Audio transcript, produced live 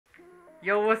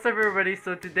Yo, what's up everybody?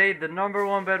 So today the number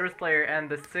one Bedwars player and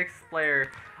the sixth player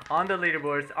on the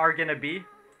leaderboards are gonna be...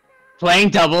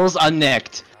 Playing doubles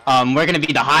unnicked. We're gonna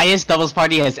be the highest doubles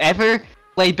party has ever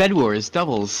played Bed Wars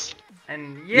doubles.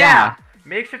 And Yeah.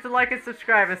 make sure to like and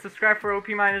subscribe for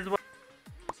Opmine as well.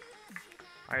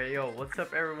 Alright, yo, what's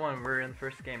up everyone? We're in the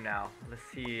first game now. Let's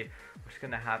see what's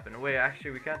gonna happen. Wait,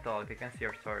 actually we can't talk, they can't see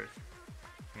our stars.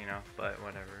 You know, but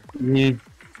whatever.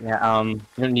 Yeah, you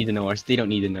don't need to know ours. They don't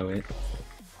need to know it.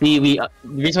 The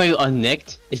reason why we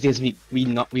unnicked is because we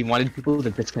wanted people to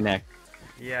disconnect.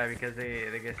 Yeah, because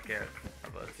they get scared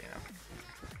of us, you know.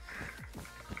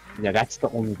 Yeah, that's the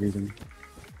only reason.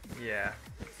 Yeah,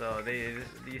 so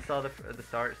you saw the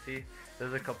start, see?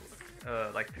 There's a couple,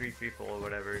 like 3 people or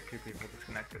whatever, 2 people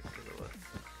disconnected because of us.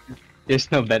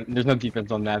 There's no defense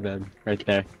on that bed right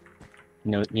there.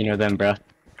 You know them, bro.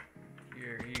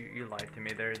 You lied to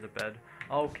me, there is a bed.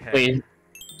 Okay. Wait,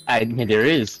 there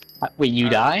is. Wait, you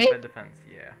died? Bed defense,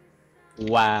 yeah.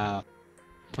 Wow.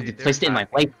 Dude, You placed it in my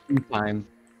life 2 times.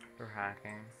 They're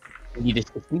hacking. You need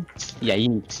assistance? Yeah, you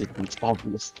need assistance.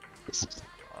 Obvious.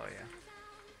 Oh yeah.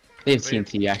 They have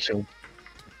TNT actually.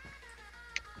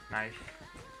 Nice.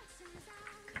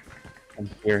 I'm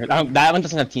here. Oh, that one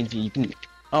doesn't have TNT. You can.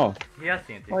 Oh. He has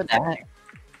TNT. What that?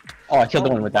 Oh, I killed the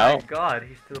one without. Oh my god,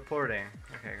 he's teleporting.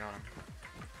 Okay, got him.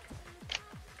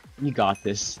 You got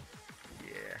this.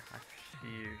 Yeah, after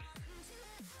years.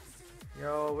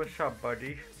 Yo, what's up,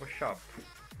 buddy? What's up?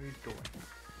 What are you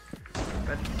doing?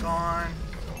 Bed's gone.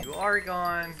 You are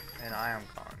gone, and I am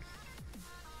gone.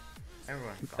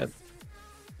 Everyone's gone.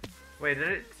 Wait,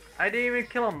 I didn't even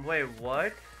kill him. Wait,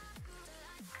 what?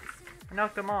 I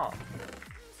knocked him off.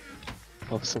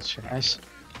 Oh, so trash.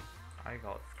 I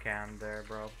got scammed there,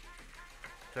 bro.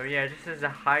 So yeah, this is a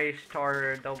high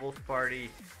starter doubles party.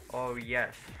 Oh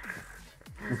yes.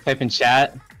 Type in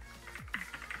chat.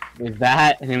 There's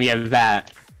that, and then we have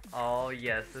that. Oh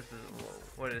yes, this is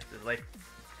what is this, like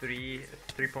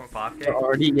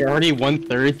 3.5k? You're already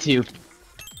 1/3 to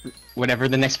whatever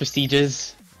the next prestige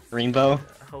is. Rainbow.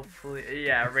 Hopefully,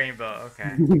 yeah, rainbow.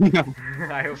 Okay.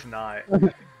 I hope not,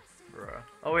 bro.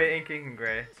 Oh wait, ink and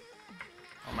gray.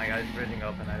 Oh my god, it's bridging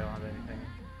up and I don't have anything.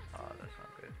 Oh, that's not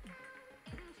good.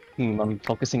 I'm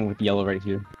focusing with yellow right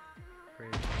here.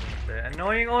 Crazy.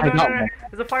 Annoying. Oh no, no,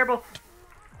 there's a fireball.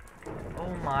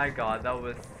 Oh my god, that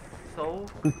was so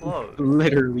close.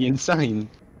 Literally insane.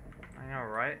 I know,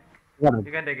 right? Yeah.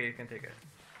 You can take it. You can take it.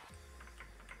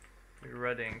 You're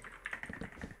red ink.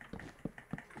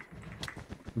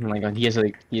 Oh my god, he has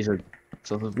a.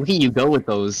 So look at you go with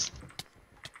those.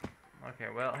 Okay,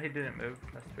 well he didn't move.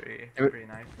 That's pretty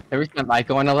nice. Every time I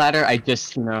go on a ladder, I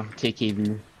just take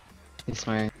AV. It's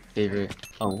my favorite.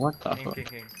 Oh, what the fuck?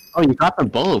 Oh, you got them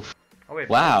both. Oh wait.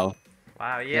 Wow.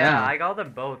 Wow. Yeah, I got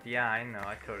them both. Yeah, I know.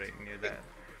 I totally knew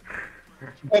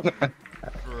that.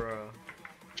 Bro.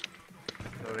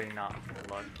 Totally not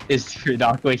lucky. Is there an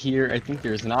aqua here? I think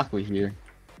there's an aqua here.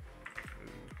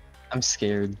 I'm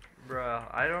scared. Bro,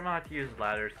 I don't know how to use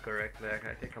ladders correctly.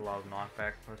 I take a lot of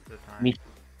knockback most of the time.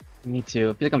 Me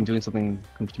too. I feel like I'm doing something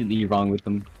completely wrong with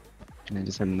them, and I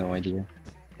just have no idea.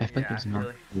 I feel like there's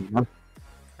not.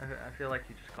 I feel like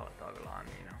you just call it toggle on,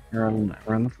 you know.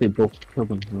 Or unless they both kill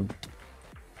them.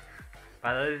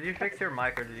 By the way, did you fix your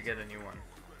mic or did you get a new one?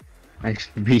 I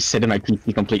reset my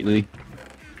PC completely.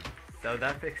 So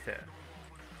that fixed it.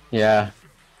 Yeah.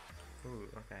 Ooh,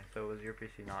 okay. So it was your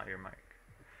PC, not your mic.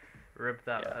 Rip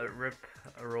that. Rip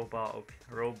a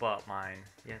robot mine.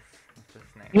 Yes, that's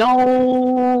his name.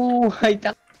 No, I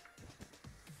died.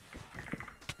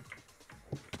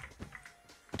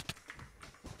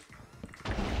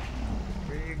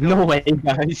 No way,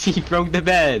 guys! He broke the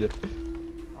bed.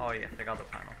 Oh yes, I got the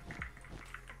final.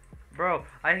 Bro,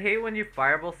 I hate when you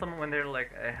fireball someone when they're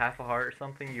like a half a heart or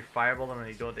something. You fireball them and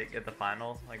you don't get the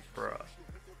final. Like, bro.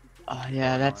 Oh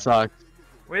yeah, that sucks.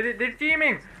 Wait, they're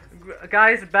teaming!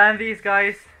 Guys, ban these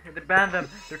guys. Ban them.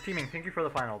 They're teaming. Thank you for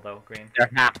the final though, Green. They're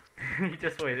half. You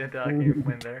just waited until you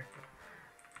win there.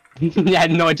 Yeah,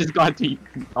 no, I just got to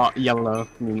yellow.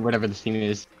 I mean, whatever the team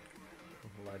is.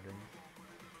 Legend.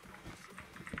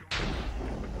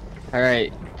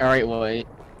 Alright, well, wait.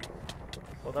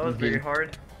 Well, that was very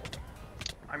hard.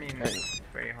 I mean, it's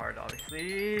very hard,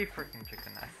 obviously. Freaking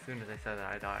chicken. As soon as I said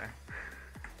that, I die.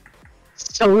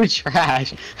 So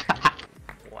trash.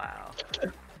 Wow.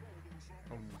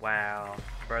 Wow.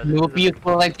 Bro, You know what be a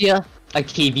cool idea? A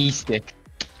KB stick.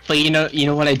 But you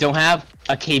know what I don't have?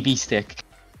 A KB stick.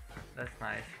 That's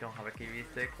nice. You don't have a KB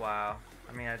stick? Wow.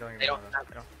 I mean, I don't even have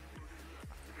it.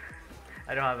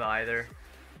 I don't have it either.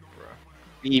 Bro.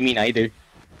 What do you mean either?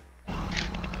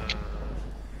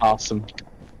 Awesome.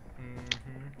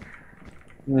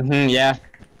 Yeah.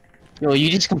 Yo, you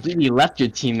just completely left your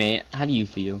teammate. How do you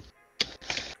feel?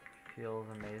 Feels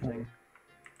amazing.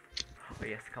 Oh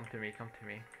yes, come to me, come to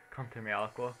me. Come to me,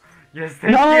 Aqua. Yes,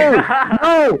 thank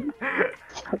No! you! No!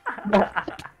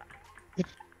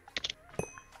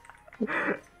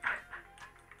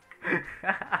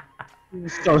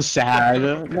 So sad.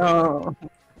 No.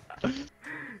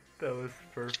 That was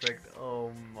perfect.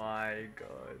 Oh my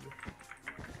god.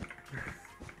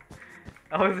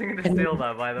 I wasn't gonna steal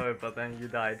that, by the way, but then you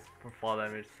died from fall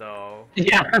damage, so...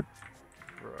 Yeah. Bruh.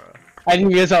 I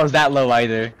didn't realize I was that low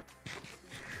either.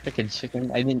 Freaking chicken.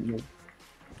 I didn't.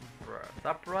 Bruh.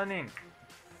 Stop running!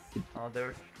 Oh,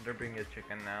 they're being a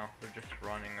chicken now. They're just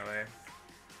running away.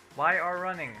 Why are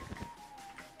running?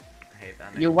 I hate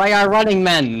that name. You why are running,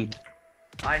 man?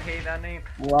 I hate that name.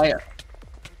 Why?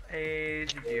 Hey,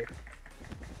 GG.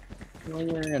 Why are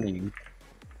you running?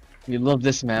 We love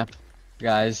this map,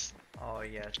 guys. Oh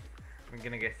yes. I'm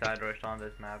gonna get side rushed on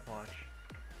this map, watch.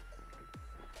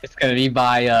 It's gonna be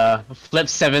by flip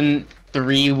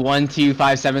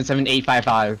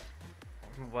 73125778555.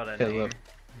 What a Philip. name.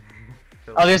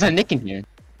 Oh, there's a Nick in here.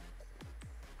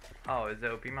 Oh, is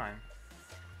it Opmine?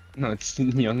 No, it's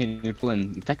Young and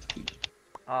Flynn. Technically.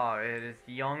 Oh, it is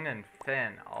Young and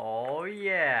Finn. Oh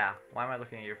yeah. Why am I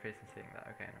looking at your face and saying that?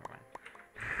 Okay, never mind.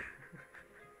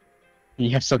 You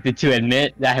have something to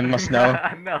admit that I must know.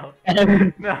 No.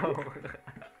 No.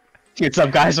 What's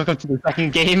up, guys? Welcome to the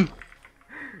second game.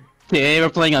 Today we're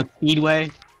playing on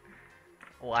Speedway.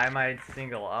 Why am I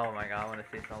single? Oh my god, I want to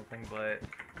say something, but...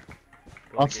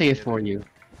 I'll say it for you.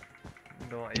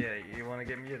 Yeah, you want to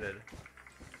get muted.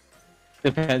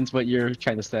 Depends what you're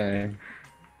trying to say.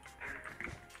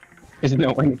 There's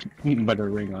no one but a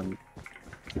ring on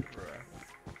it. Bruh.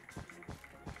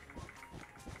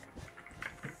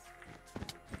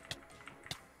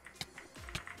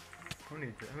 Who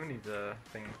needs a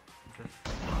thing? Just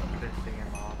pissing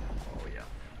him off. Oh yeah.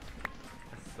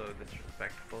 That's so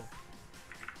disrespectful.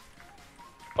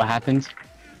 What happened?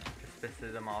 Just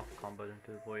pisses him off, combo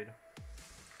into the void.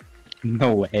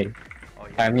 No way. Oh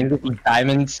yeah. I mean, these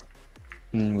diamonds.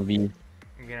 Will be.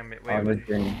 I'm gonna wait, on what the did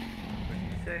thing.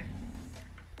 you say?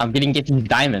 I'm gonna get these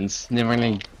diamonds, and then we're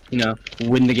gonna, you know,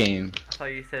 win the game. I thought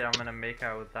you said I'm gonna make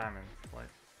out with diamonds. Like,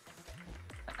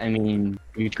 I mean,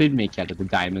 you could make out of the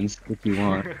diamonds if you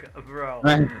want. bro. Oh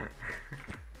my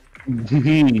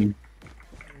god.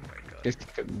 Just-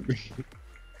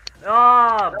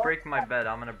 Ah, break my bed.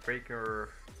 I'm gonna break your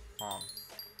mom.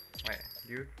 Wait,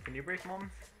 can you break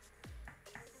moms?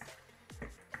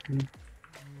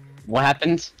 What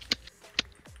happened?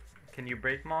 Can you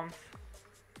break moms?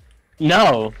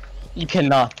 No, you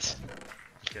cannot.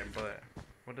 Okay, but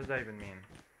what does that even mean?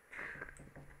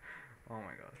 Oh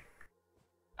my god.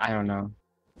 I don't know.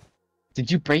 Did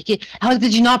you break it? How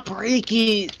did you not break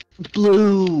it?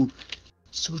 Blue.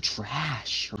 So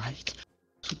trash, right?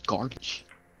 So garbage.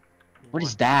 What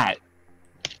is that?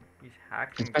 He's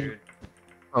hacking, It's been- dude.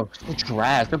 Oh, so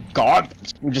trash. So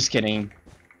garbage. I'm just kidding.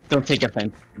 Don't take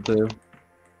offense, Blue.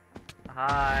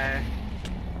 Hi.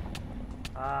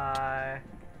 Hi.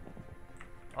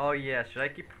 Oh yeah, should I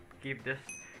keep this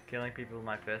killing people with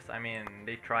my fist? I mean,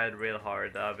 they tried real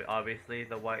hard. Obviously,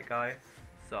 the white guy.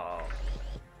 So.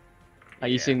 Are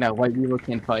you yeah. saying that white people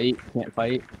can't fight? Can't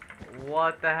fight?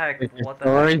 What the heck? With What a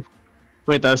the heck? sword?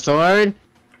 With a sword?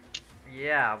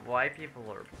 Yeah, white people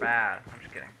are bad. I'm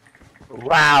just kidding.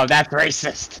 Wow, that's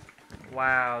racist.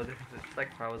 Wow, this is just like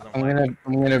if I was I'm white.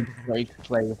 gonna break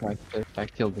play with my fist. I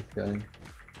killed this guy.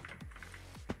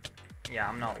 Yeah,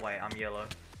 I'm not white. I'm yellow.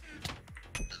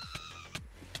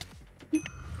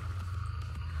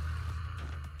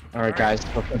 Alright guys,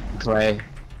 go play.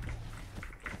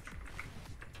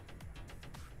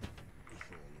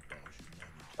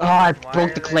 Oh, I Why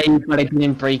broke are the they- clay, but I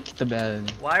didn't break the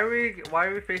bed. Why are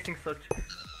we facing such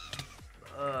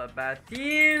bad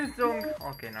teams?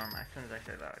 Okay, never mind. As soon as I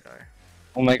say that, I die.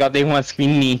 Oh my god, they want to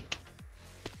screen me.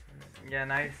 Yeah,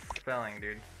 nice spelling,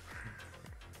 dude.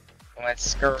 Let's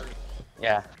skirt.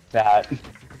 Yeah, that. Yeah,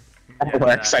 That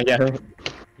works, I that. guess.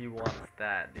 He wants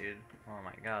that, dude. Oh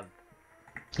my god.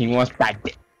 He wants that.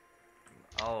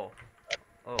 Oh.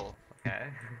 Oh, okay.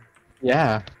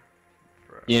 Yeah.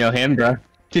 Bro. You know him, bruh.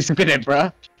 Just spit it,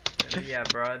 bruh. Yeah,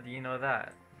 bro. Do you know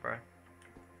that, bro?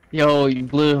 Yo, you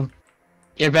Blue.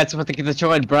 Your bed's about to get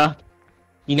destroyed, bruh.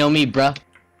 You know me, bruh.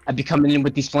 I'd be coming in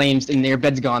with these flames, and your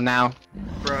bed's gone now.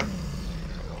 Bro.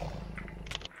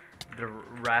 The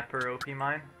rapper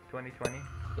Opmine 2020.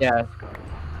 Yeah.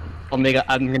 Omega,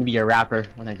 I'm gonna be a rapper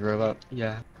when I grow up.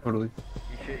 Yeah, totally.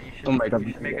 You should, Oh my god.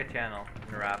 you should make a channel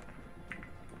and rap.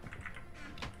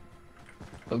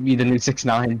 It'll be the new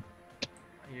 6ix9ine.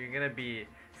 you're gonna be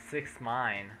 6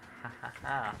 mine.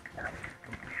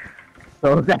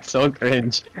 Oh, that's so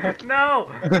cringe.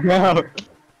 No! No.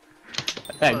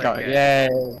 Thank God. Okay. Yay.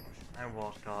 I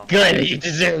walked off. Good. You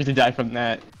deserve to die from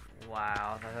that.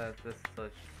 Wow, this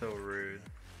is so rude.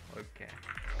 Okay.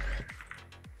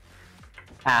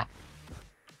 Ah.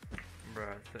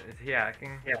 Bruh, so is he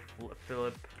hacking? Yeah.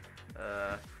 Philip,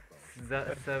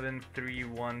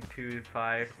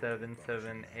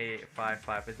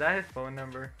 73125777855. Is that his phone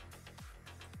number?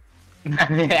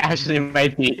 It actually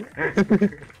might be.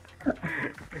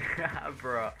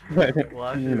 Bruh. But-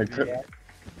 Well, that should be. Oh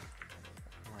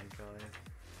my god.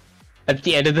 At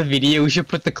the end of the video, we should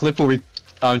put the clip where we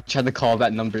try to call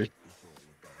that number.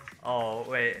 Oh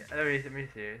wait, let me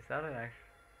see. Is that an actual?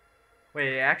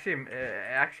 Wait, it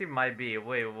actually might be.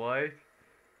 Wait, what?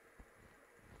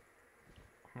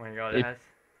 Oh my god, it has.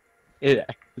 It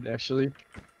actually.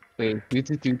 Wait, do.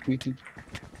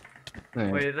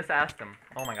 Wait, let's ask them.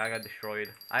 Oh my god, I got destroyed.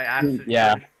 I absolutely.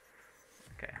 Yeah.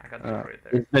 Okay, I got destroyed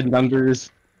there. Is the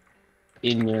numbers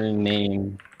in your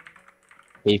name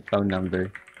a phone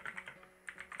number?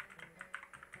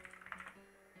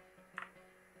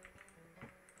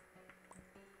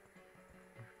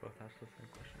 Both asked the same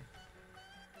question.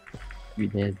 You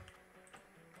did.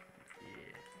 Yeah.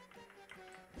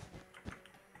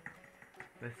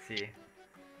 Let's see.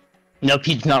 No,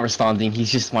 Pete's not responding.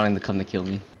 He's just wanting to come to kill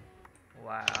me.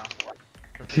 Wow.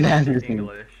 So That speak is-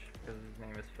 English because his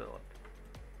name is Philip.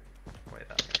 Wait,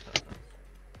 that makes no sense.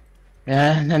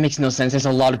 Yeah, that makes no sense. There's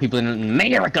a lot of people in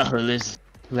America who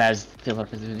has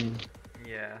Philip as their name.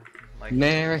 Yeah, like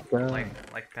America.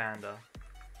 like Panda.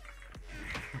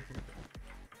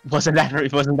 Wasn't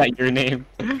that your name?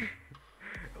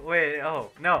 Wait, oh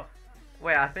no,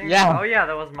 wait, I think. Yeah. Oh yeah,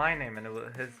 that was my name, and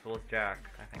his was Jack.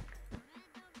 I think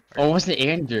Or was it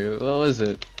Andrew? What was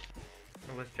it?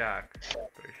 it was Jack.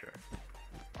 Pretty sure.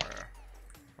 Or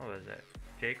what was it?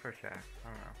 Jake or Jack? I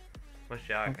don't know. It was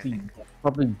Jack, I think.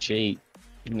 Probably Jake.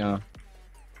 No.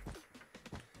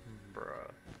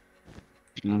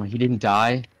 Bruh, He didn't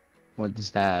die? What is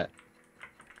that?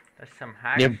 that's some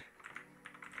hack. Yep.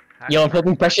 Yo, I'm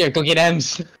putting pressure. Go get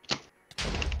M's.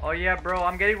 Oh yeah, bro,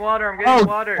 I'm getting water. I'm getting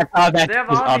water. I thought that They have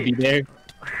was Obby. Obby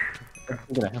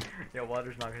there. Yeah,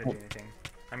 water's not gonna do anything.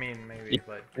 I mean, maybe,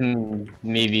 but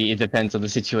Maybe it depends on the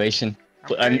situation. I'm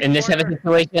But getting in this type of water.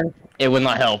 situation, it will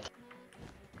not help.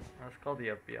 Let's call the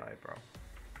FBI, bro.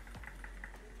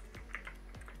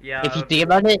 Yeah. If you think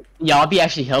about it, Obby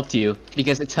actually helped you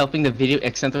because it's helping the video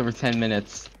extend over 10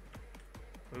 minutes.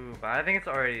 Ooh, but I think it's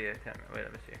already 10. Wait,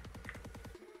 let me see.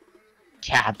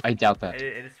 Cap, I doubt that.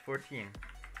 It is 14.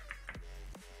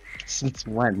 Since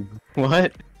when?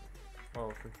 What?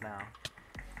 Well, since now.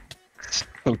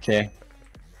 Okay.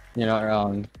 You're not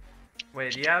wrong.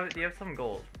 Wait, do you have some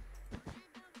gold?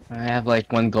 I have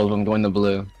like 1 gold, I'm going to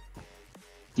blue.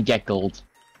 To get gold.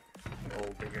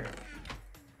 Gold digger.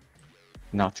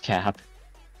 Not cap.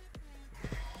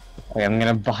 Okay, I'm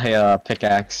gonna buy a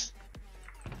pickaxe.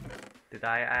 Did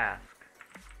I ask?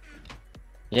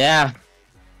 Yeah,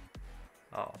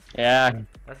 Oh, yeah,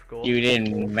 that's gold. you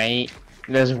didn't, mate.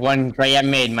 There's one gray I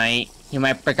made, mate. You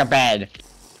might break a bed.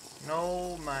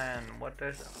 No, man. What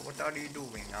are you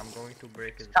doing? I'm going to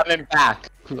break his. Coming back.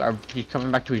 He's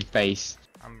coming back to his base.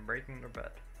 I'm breaking their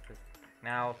bed. 'Cause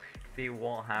now they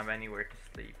won't have anywhere to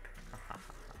sleep.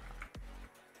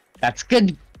 That's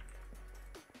good.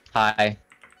 Hi.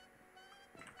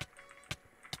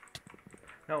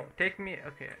 No, take me.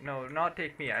 Okay, no, not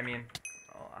take me. I mean,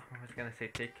 oh, I was gonna say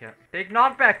take care. Take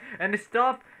knockback and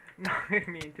stop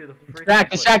knocking me into the freaking.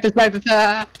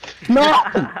 Distract. No!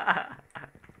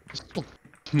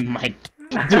 My.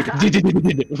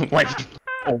 Dude. What?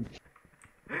 Oh.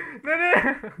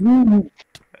 No.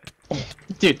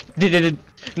 Dude.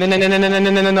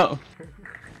 No.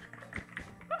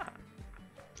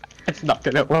 It's not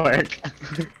gonna work.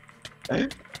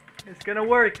 It's gonna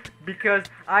work because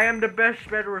I am the best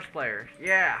Bedwars player.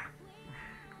 Yeah.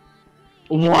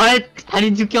 What? How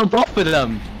did you kill both of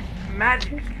them?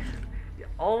 Magic.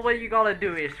 All what you gotta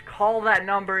do is call that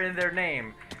number in their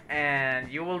name, and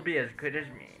you will be as good as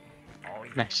me. Oh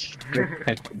yeah. Smash.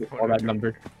 All that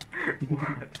number.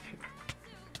 What?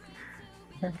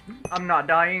 I'm not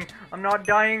dying.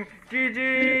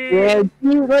 GG. Yeah,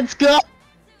 dude, let's go.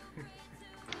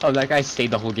 Oh, that guy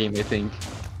stayed the whole game, I think.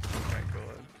 Oh my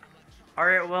god.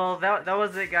 Alright, well, that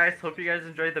was it, guys. Hope you guys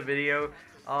enjoyed the video.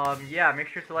 Yeah, make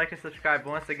sure to like and subscribe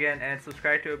once again, and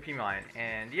subscribe to Opmine.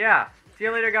 And yeah, see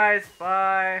you later, guys.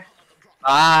 Bye.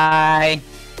 Bye.